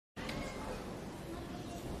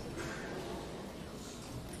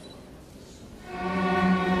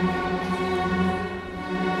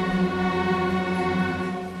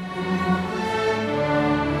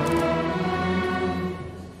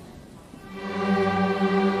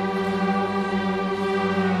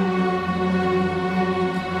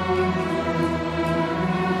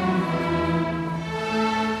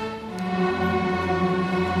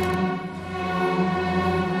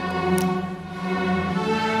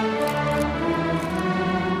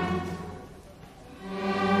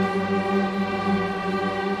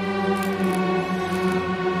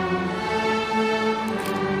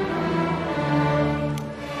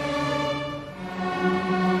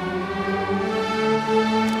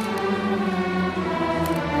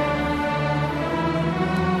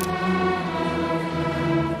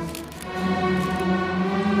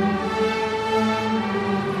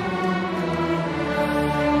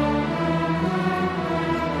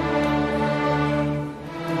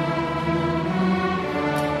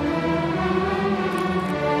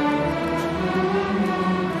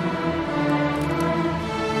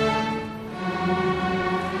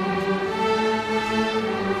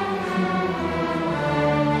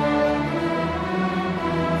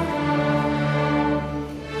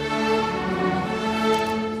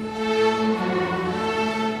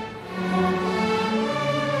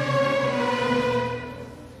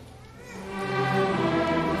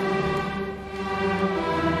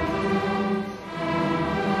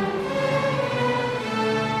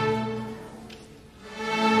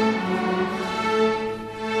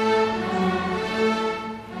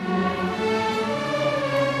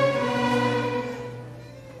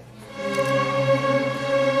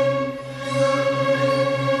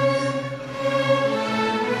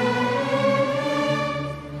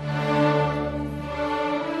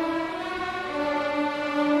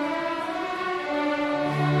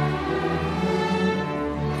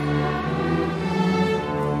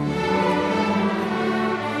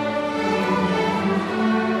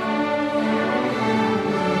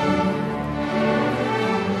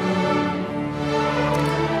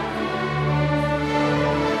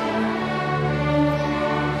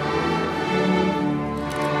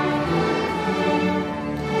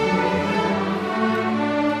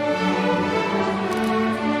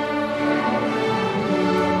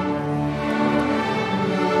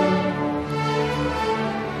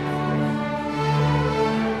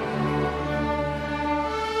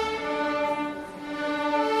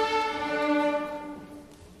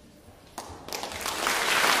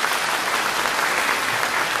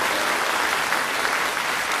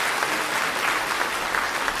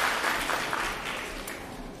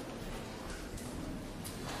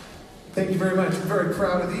Thank you very much. I'm very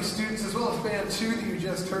proud of these students as well as Band 2 that you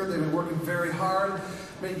just heard. They've been working very hard,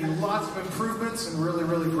 making lots of improvements and really,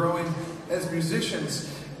 really growing as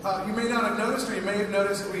musicians. You may not have noticed, or you may have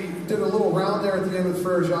noticed, we did a little round there at the end with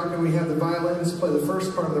Frere Jacques, and we had the violins play the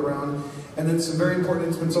first part of the round, and then some very important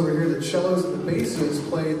instruments over here. The cellos and the basses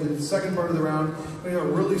played the second part of the round. We have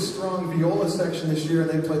a really strong viola section this year, and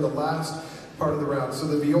they played the last part of the round. So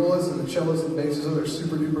the violas and the cellos and the basses, those are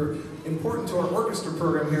super duper important to our orchestra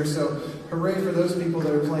program here, so hooray for those people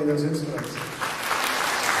that are playing those instruments.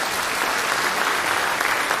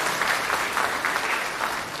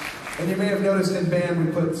 And you may have noticed in band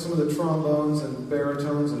we put some of the trombones and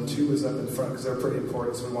baritones and tubas up in front because they're pretty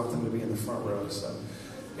important, so we want them to be in the front row. So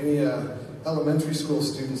any elementary school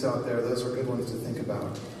students out there, those are good ones to think about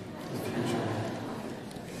in the future.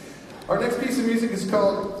 Our next piece of music is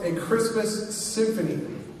called A Christmas Symphony.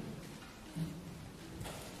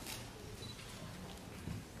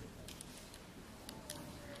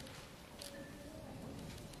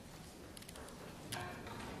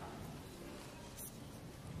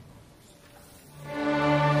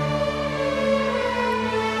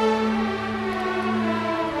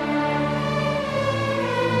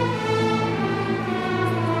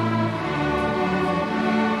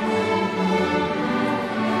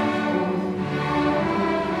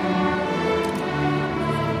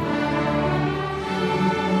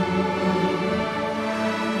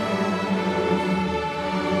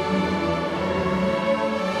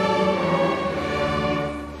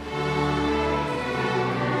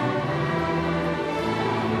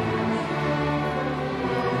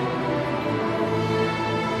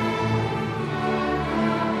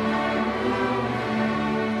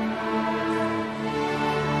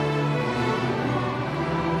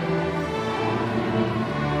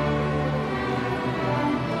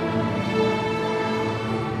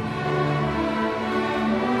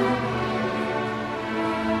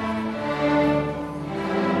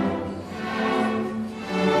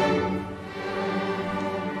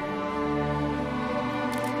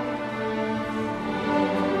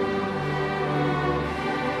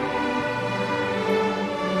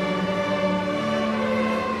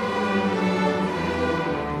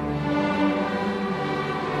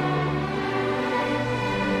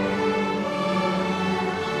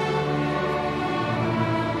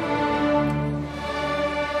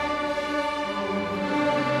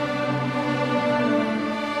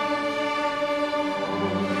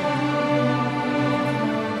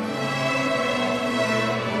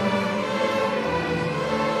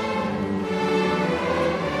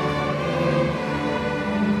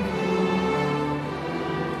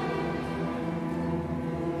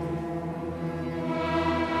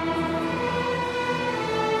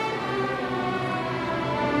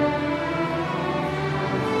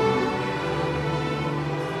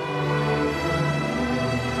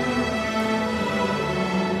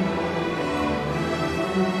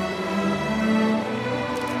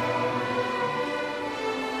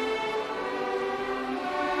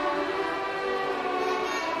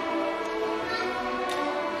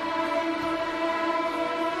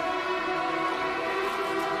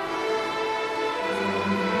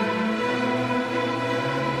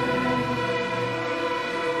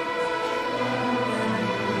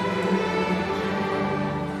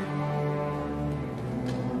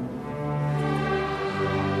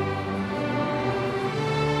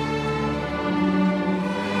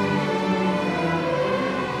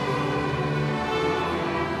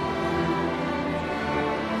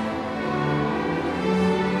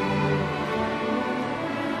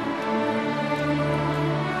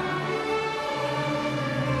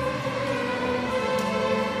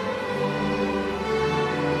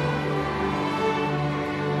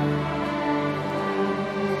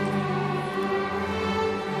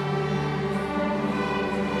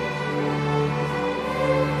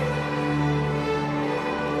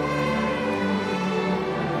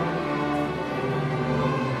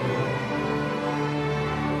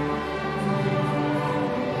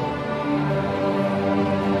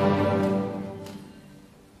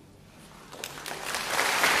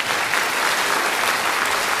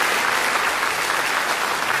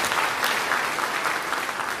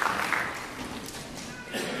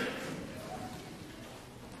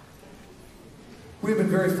 We've been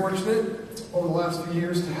very fortunate over the last few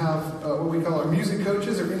years to have what we call our music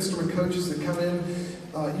coaches or instrument coaches that come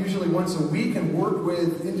in usually once a week and work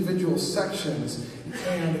with individual sections.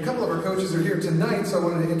 And a couple of our coaches are here tonight, so I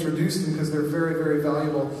wanted to introduce them because they're very, very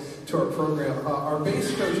valuable to our program. Our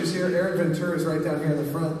bass coach is here. Aaron Ventura is right down here in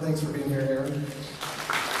the front. Thanks for being here, Aaron.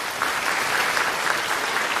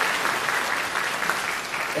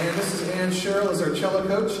 And Mrs. Ann Sherrill is our cello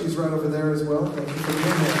coach. She's right over there as well. Thank you for being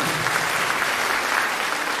there.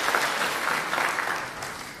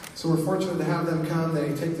 So we're fortunate to have them come.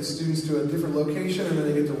 They take the students to a different location, and then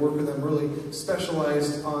they get to work with them really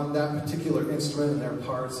specialized on that particular instrument and their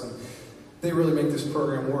parts. And they really make this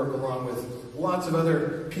program work along with lots of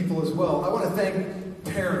other people as well. I want to thank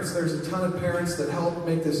parents. There's a ton of parents that help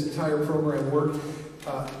make this entire program work.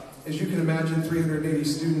 As you can imagine, 380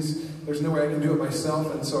 students, there's no way I can do it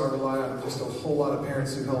myself, and so I rely on just a whole lot of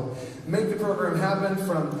parents who help make the program happen,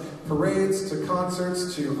 from parades to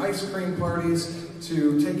concerts to ice cream parties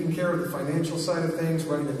to taking care of the financial side of things,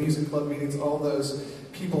 running the music club meetings. All those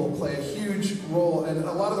people play a huge role, and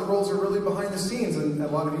a lot of the roles are really behind the scenes, and a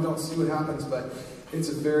lot of you don't see what happens, but it's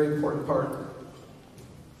a very important part.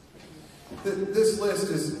 This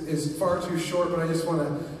list is far too short, but I just want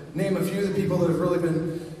to name a few of the people that have really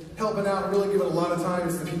been helping out and really giving a lot of time.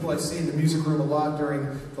 It's the people I see in the music room a lot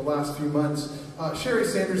during the last few months. Sherry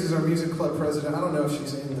Sanders is our music club president. I don't know if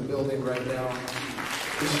she's in the building right now.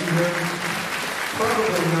 Is she here?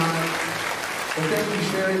 Probably not. But thank you,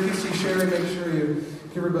 Sherry. If you see Sherry, make sure you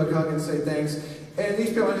give her a big hug and say thanks. And these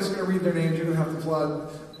people, I'm just going to read their names. You're going to have to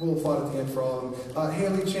applaud. We'll applaud at the end for all of them.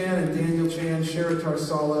 Haley Chan and Daniel Chan, Shara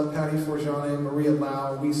Tarsala, Patty Forjane, Maria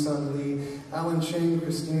Lau, Wee Sun Lee, Alan Ching,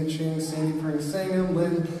 Christina Ching, Sandy Pring Sangam,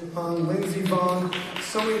 Lynn Hung, Lindsay Vong.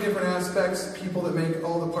 So many different aspects, people that make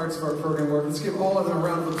all the parts of our program work. Let's give all of them a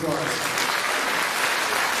round of applause.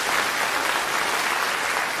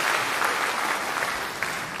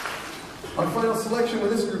 Our final selection with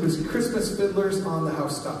this group is Christmas Fiddlers on the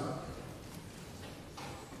Housetop.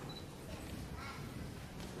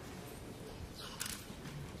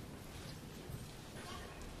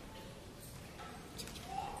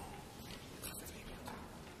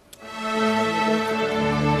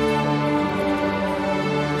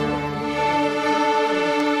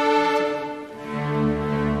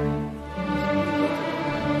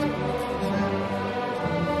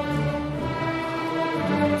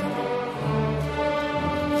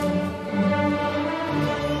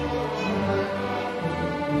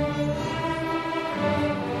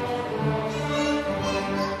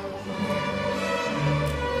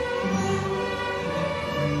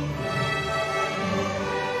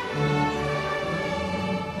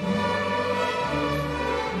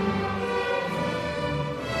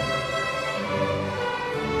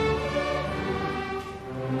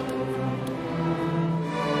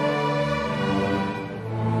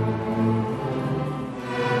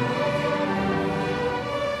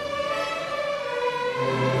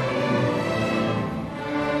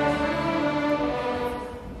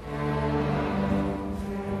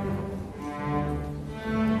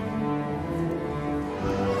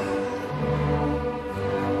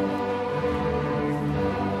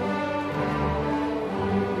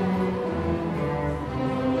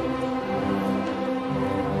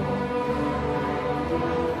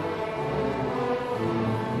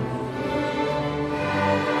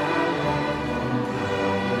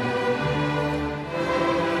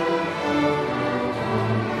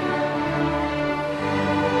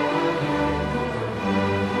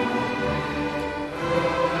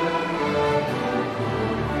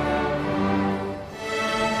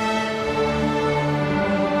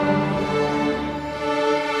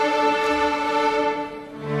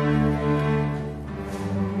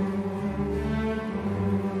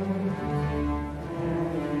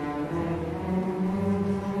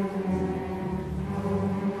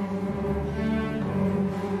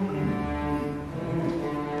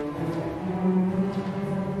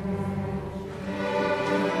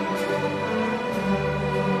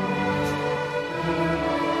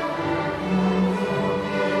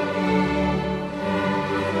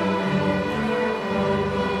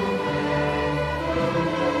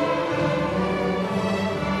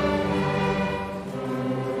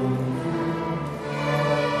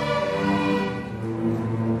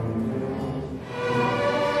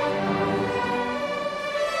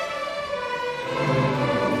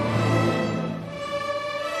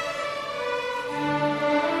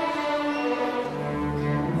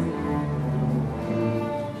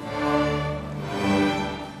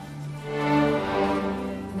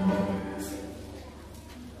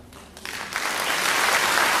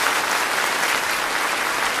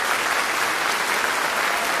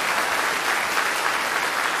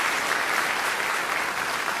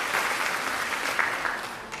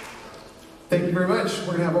 Thank you very much. We're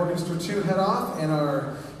going to have Orchestra 2 head off, and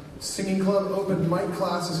our singing club open mic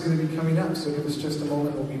class is going to be coming up, so give us just a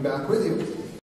moment. We'll be back with you.